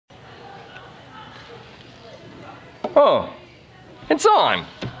Oh, it's on.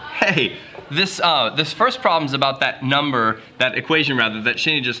 Hey, this first problem is about that number, that equation rather, that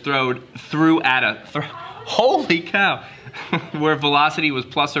Shani just threw at a, holy cow, where velocity was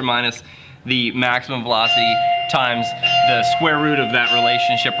plus or minus the maximum velocity times the square root of that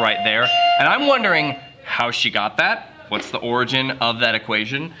relationship right there. And I'm wondering how she got that. What's the origin of that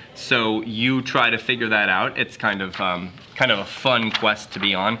equation? So you try to figure that out. It's kind of a fun quest to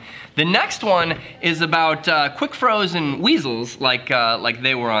be on. The next one is about quick frozen weasels, like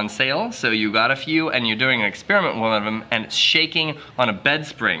they were on sale. So you got a few and you're doing an experiment with one of them and it's shaking on a bed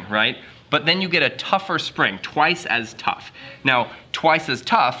spring, right? But then you get a tougher spring, twice as tough. Now, twice as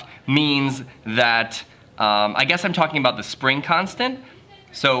tough means that, I guess I'm talking about the spring constant.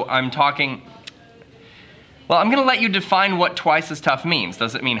 So I'm talking, well, I'm gonna let you define what twice as tough means.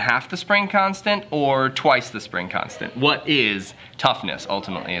 Does it mean half the spring constant or twice the spring constant? What is toughness,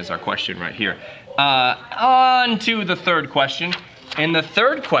 ultimately, is our question right here. On to the third question. In the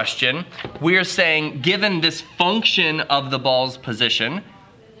third question, we're saying, given this function of the ball's position,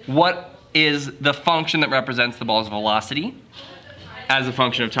 what is the function that represents the ball's velocity as a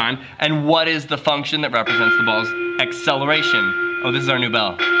function of time, and what is the function that represents the ball's acceleration? Oh, this is our new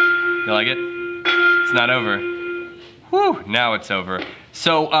bell. You like it? It's not over. Whew, now it's over.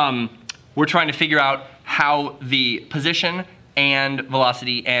 So we're trying to figure out how the position and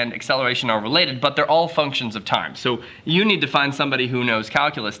velocity and acceleration are related, but they're all functions of time. So you need to find somebody who knows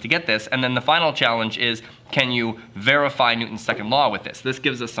calculus to get this, and then the final challenge is, can you verify Newton's second law with this? This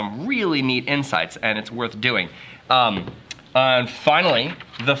gives us some really neat insights, and it's worth doing. And finally,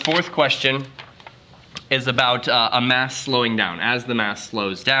 the fourth question is about a mass slowing down. As the mass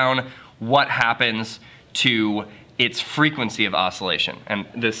slows down, what happens to its frequency of oscillation? And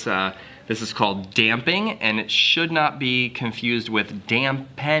this is called damping, and it should not be confused with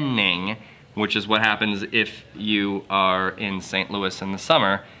dampening, which is what happens if you are in St. Louis in the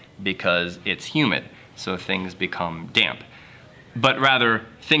summer because it's humid, so things become damp. But rather,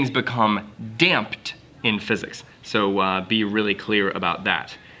 things become damped in physics. So be really clear about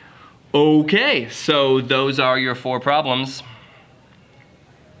that. Okay, so those are your 4 problems.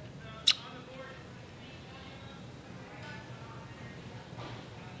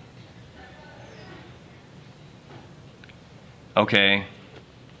 Okay,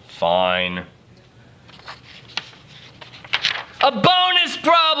 fine. A bonus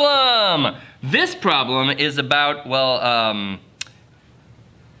problem! This problem is about, well, I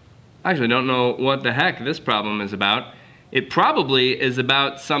actually don't know what the heck this problem is about. It probably is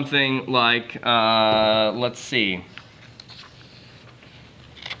about something like, let's see,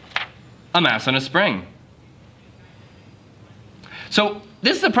 a mass on a spring. So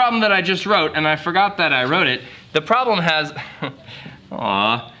this is the problem that I just wrote, and I forgot that I wrote it. The problem has,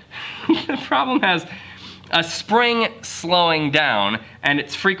 the problem has a spring slowing down and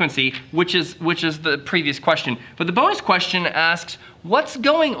its frequency, which is the previous question. But the bonus question asks, what's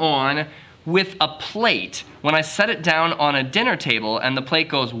going on with a plate when I set it down on a dinner table and the plate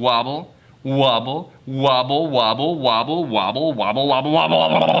goes wobble, wobble, wobble, wobble, wobble, wobble, wobble, wobble, wobble,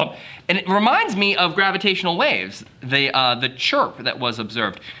 wobble. And it reminds me of gravitational waves, the chirp that was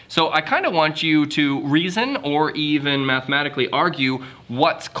observed. So I kind of want you to reason or even mathematically argue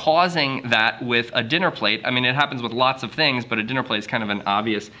what's causing that with a dinner plate. I mean, it happens with lots of things, but a dinner plate is kind of an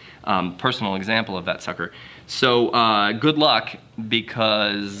obvious personal example of that sucker. So good luck,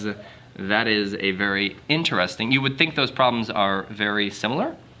 because that is a very interesting, you would think those problems are very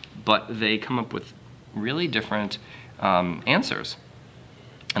similar, but they come up with really different answers.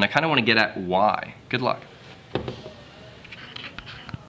 And I kind of want to get at why. Good luck.